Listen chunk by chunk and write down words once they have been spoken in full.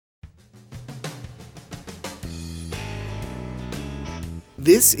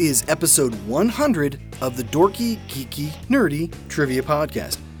This is episode 100 of the Dorky, Geeky, Nerdy Trivia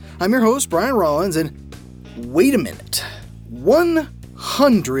Podcast. I'm your host, Brian Rollins, and wait a minute.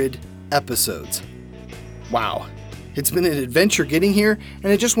 100 episodes. Wow. It's been an adventure getting here,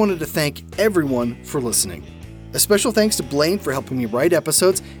 and I just wanted to thank everyone for listening. A special thanks to Blaine for helping me write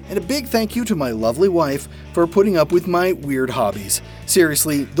episodes, and a big thank you to my lovely wife for putting up with my weird hobbies.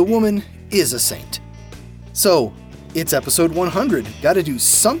 Seriously, the woman is a saint. So, it's episode 100. Gotta do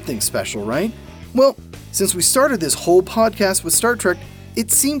something special, right? Well, since we started this whole podcast with Star Trek,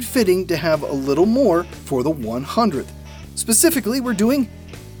 it seemed fitting to have a little more for the 100th. Specifically, we're doing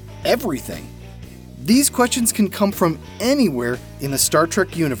everything. These questions can come from anywhere in the Star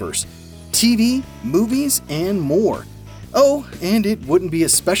Trek universe. TV, movies, and more. Oh, and it wouldn't be a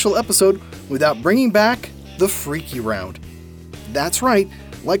special episode without bringing back the Freaky Round. That's right.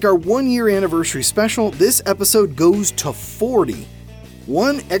 Like our 1-year anniversary special, this episode goes to 40.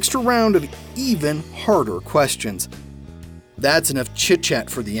 One extra round of even harder questions. That's enough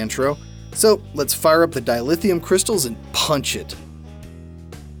chit-chat for the intro, so let's fire up the dilithium crystals and punch it.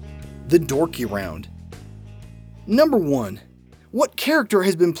 The Dorky Round. Number 1. What character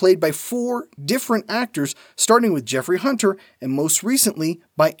has been played by 4 different actors, starting with Jeffrey Hunter and most recently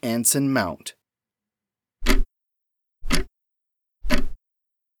by Anson Mount?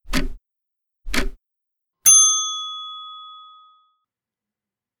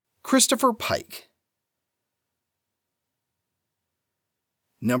 Christopher Pike.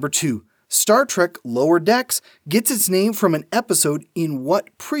 Number 2. Star Trek Lower Decks gets its name from an episode in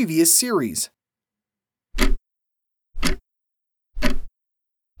what previous series?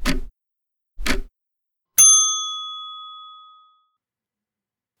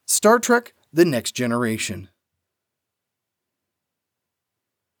 Star Trek The Next Generation.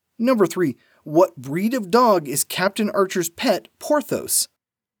 Number 3. What breed of dog is Captain Archer's pet, Porthos?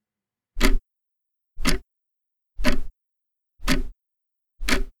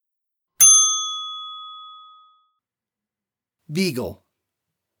 Beagle.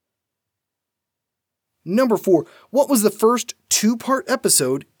 Number 4. What was the first 2-part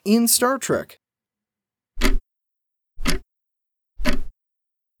episode in Star Trek?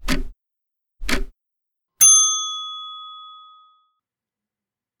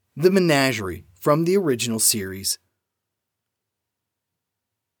 The Menagerie, from the original series.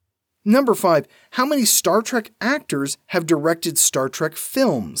 Number 5. How many Star Trek actors have directed Star Trek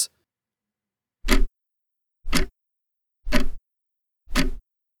films?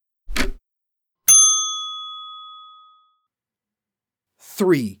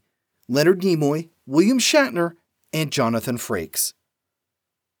 Three. Leonard Nimoy, William Shatner, and Jonathan Frakes.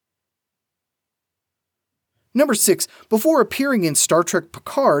 Number 6. Before appearing in Star Trek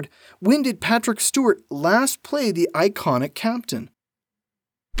Picard, when did Patrick Stewart last play the iconic captain?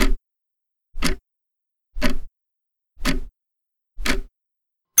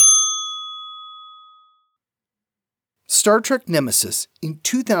 Star Trek Nemesis in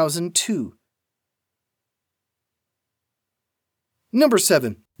 2002. Number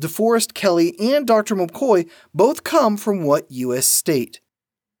 7. DeForest Kelley and Dr. McCoy both come from what U.S. state?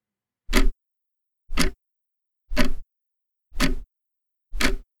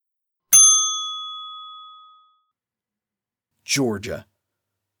 Georgia.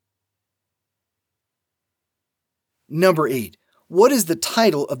 Number 8. What is the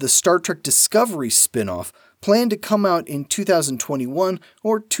title of the Star Trek Discovery spin-off planned to come out in 2021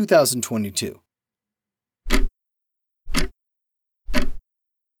 or 2022?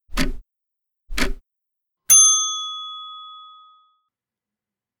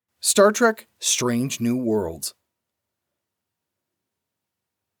 Star Trek Strange New Worlds.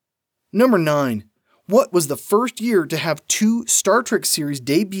 Number 9. What was the first year to have 2 Star Trek series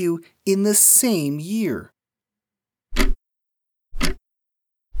debut in the same year?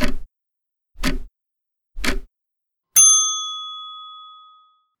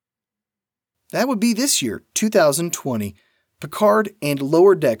 That would be this year, 2020. Picard and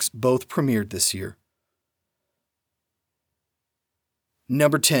Lower Decks both premiered this year.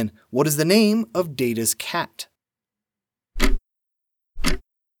 Number 10. What is the name of Data's cat?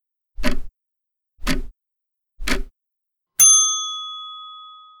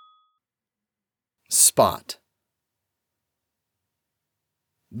 Spot.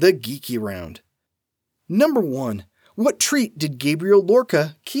 The Geeky Round. Number 1. What treat did Gabriel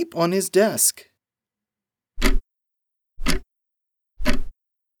Lorca keep on his desk?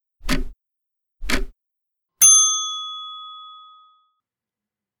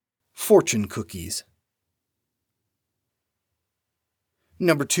 Fortune cookies.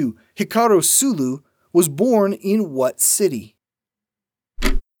 Number 2. Hikaru Sulu was born in what city?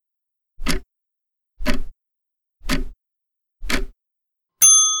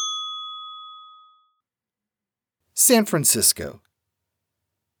 San Francisco.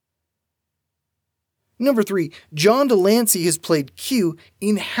 Number 3. John Delancey has played Q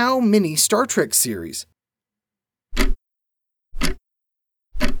in how many Star Trek series?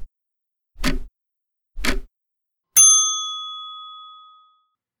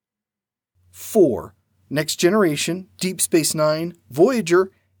 Four. Next Generation, Deep Space Nine, Voyager,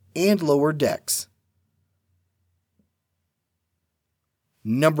 and Lower Decks.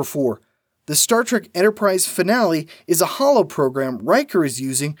 Number 4. The Star Trek Enterprise finale is a holoprogram Riker is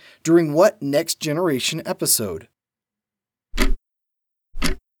using during what Next Generation episode?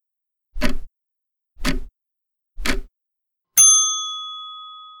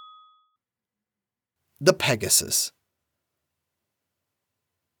 The Pegasus.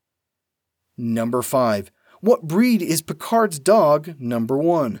 Number 5. What breed is Picard's dog number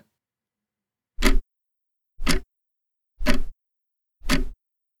 1?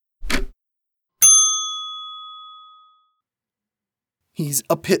 He's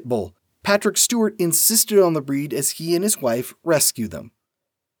a pit bull. Patrick Stewart insisted on the breed as he and his wife rescue them.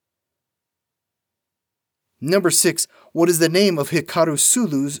 Number 6. What is the name of Hikaru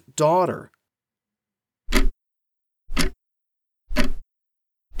Sulu's daughter?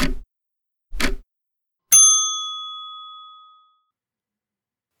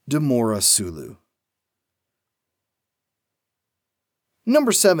 Demora Sulu.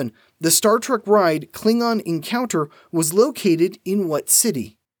 Number 7. The Star Trek ride Klingon Encounter was located in what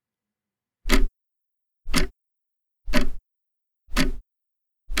city?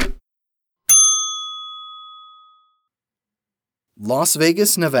 Las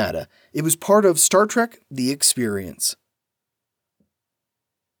Vegas, Nevada. It was part of Star Trek: The Experience.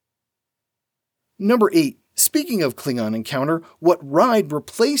 Number 8. Speaking of Klingon Encounter, what ride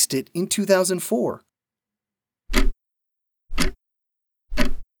replaced it in 2004?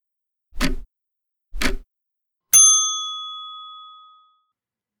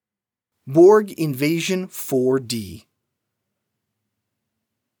 Borg Invasion 4D.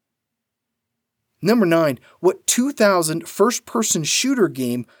 Number 9. What 2000 first-person shooter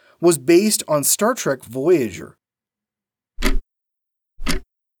game was based on Star Trek Voyager?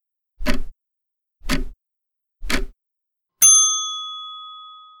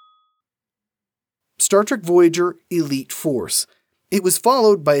 Star Trek Voyager Elite Force. It was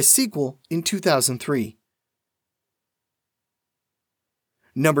followed by a sequel in 2003.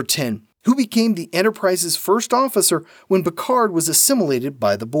 Number 10. Who became the Enterprise's first officer when Picard was assimilated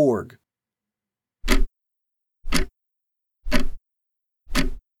by the Borg?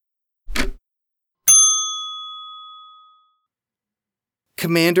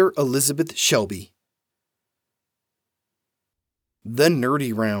 Commander Elizabeth Shelby. The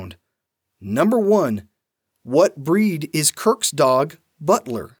Nerdy Round. Number 1. What breed is Kirk's dog,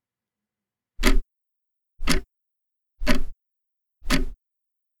 Butler?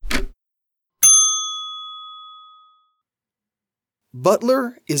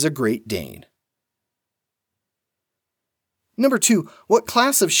 Butler is a Great Dane. Number 2. What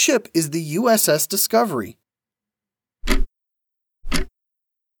class of ship is the USS Discovery?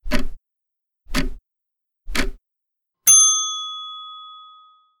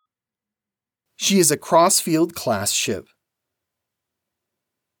 She is a Crossfield class ship.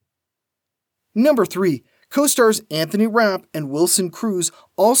 Number 3. Co-stars Anthony Rapp and Wilson Cruz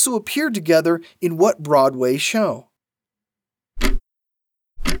also appeared together in what Broadway show?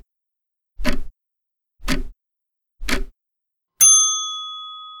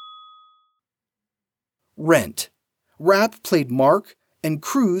 Rent. Rapp played Mark and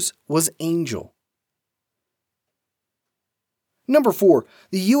Cruz was Angel. Number 4.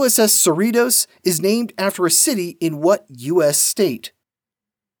 The USS Cerritos is named after a city in what U.S. state?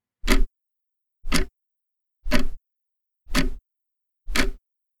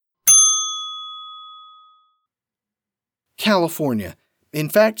 California. In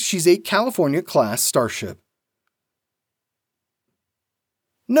fact, she's a California-class starship.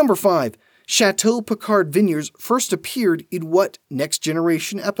 Number 5. Chateau Picard Vineyards first appeared in what Next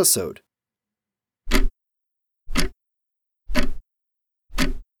Generation episode?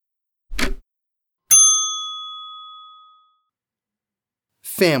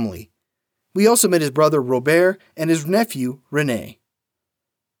 Family. We also met his brother Robert and his nephew Rene.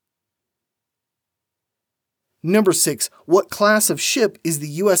 Number 6. What class of ship is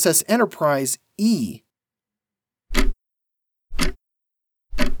the USS Enterprise E?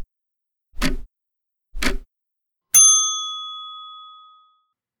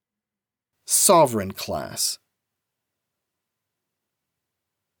 Sovereign class.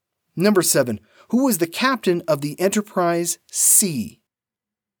 Number 7. Who was the captain of the Enterprise C?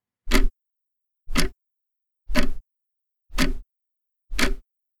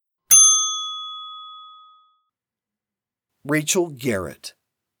 Rachel Garrett.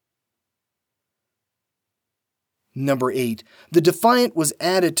 Number 8. The Defiant was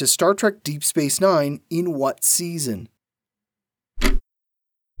added to Star Trek Deep Space Nine in what season?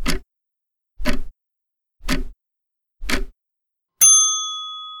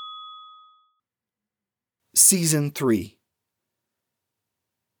 Season 3.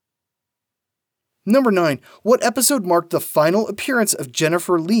 Number 9. What episode marked the final appearance of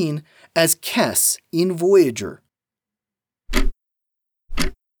Jennifer Lien as Kes in Voyager?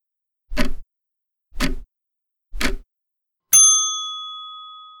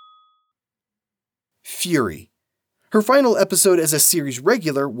 Fury. Her final episode as a series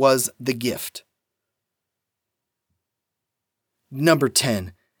regular was The Gift. Number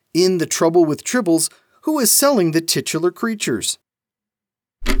 10. In The Trouble with Tribbles, who is selling the titular creatures?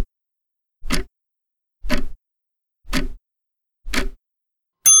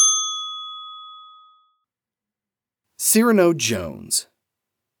 Cyrano Jones.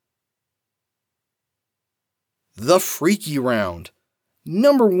 The Freaky Round.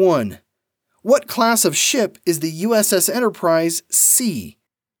 Number 1. What class of ship is the USS Enterprise C?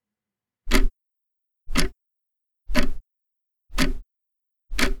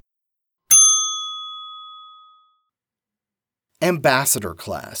 Ambassador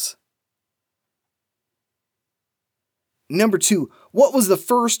class. Number 2. What was the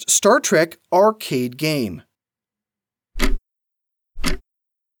first Star Trek arcade game?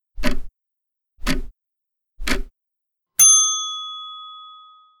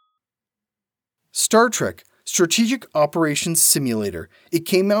 Star Trek Strategic Operations Simulator. It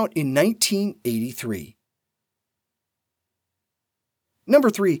came out in 1983. Number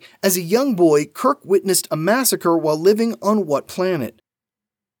 3. As a young boy, Kirk witnessed a massacre while living on what planet?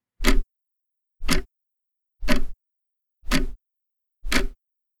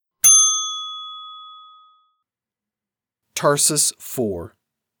 Tarsus 4.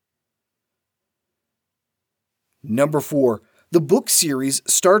 Number 4. The book series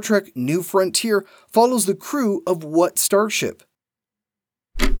Star Trek New Frontier follows the crew of what starship?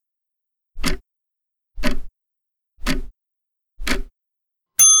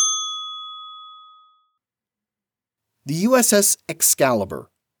 The USS Excalibur.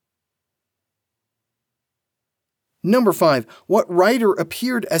 Number 5. What writer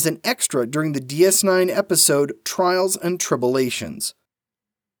appeared as an extra during the DS9 episode Trials and Tribulations?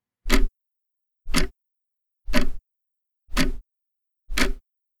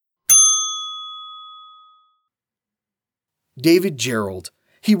 David Gerrold.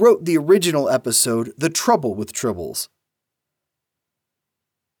 He wrote the original episode The Trouble with Tribbles.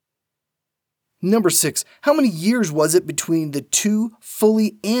 Number 6. How many years was it between the two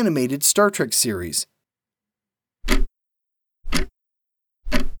fully animated Star Trek series?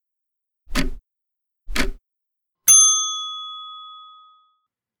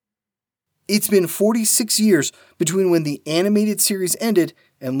 It's been 46 years between when the animated series ended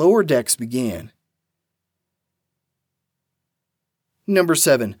and Lower Decks began. Number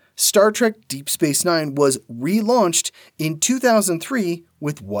 7. Star Trek Deep Space Nine was relaunched in 2003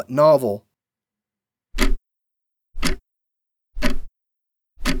 with what novel?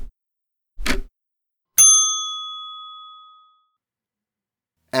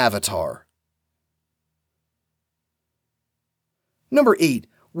 Avatar. Number 8.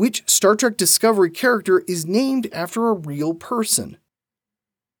 Which Star Trek Discovery character is named after a real person?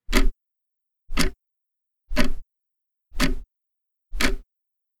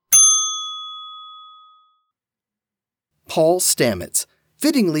 Paul Stamets.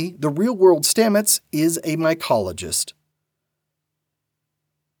 Fittingly, the real-world Stamets is a mycologist.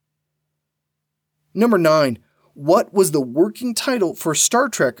 Number 9. What was the working title for Star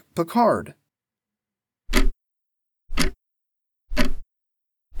Trek Picard?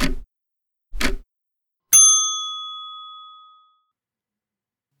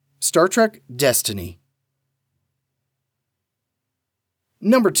 Star Trek Destiny.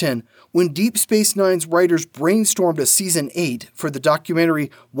 Number 10. When Deep Space Nine's writers brainstormed a Season 8 for the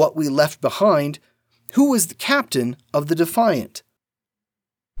documentary What We Left Behind, who was the captain of the Defiant?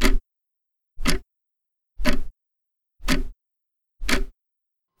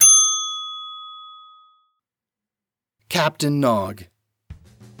 Captain Nog.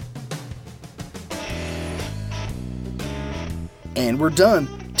 And we're done.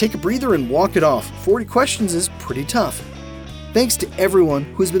 Take a breather and walk it off. 40 questions is pretty tough. Thanks to everyone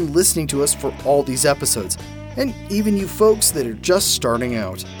who has been listening to us for all these episodes, and even you folks that are just starting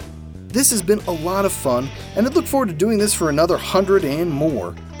out. This has been a lot of fun, and I look forward to doing this for another 100 and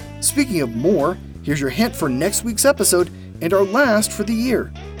more. Speaking of more, here's your hint for next week's episode and our last for the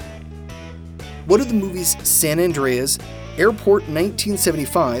year. What are the movies San Andreas, Airport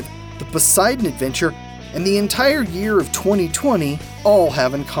 1975, the Poseidon Adventure, and the entire year of 2020 all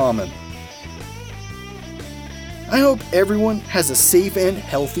have in common. I hope everyone has a safe and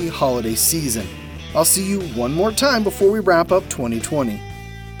healthy holiday season. I'll see you one more time before we wrap up 2020.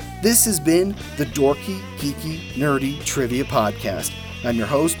 This has been the Dorky, Geeky, Nerdy Trivia Podcast. I'm your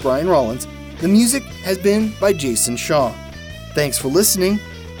host, Brian Rollins. The music has been by Jason Shaw. Thanks for listening,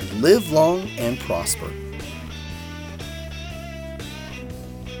 and live long and prosper.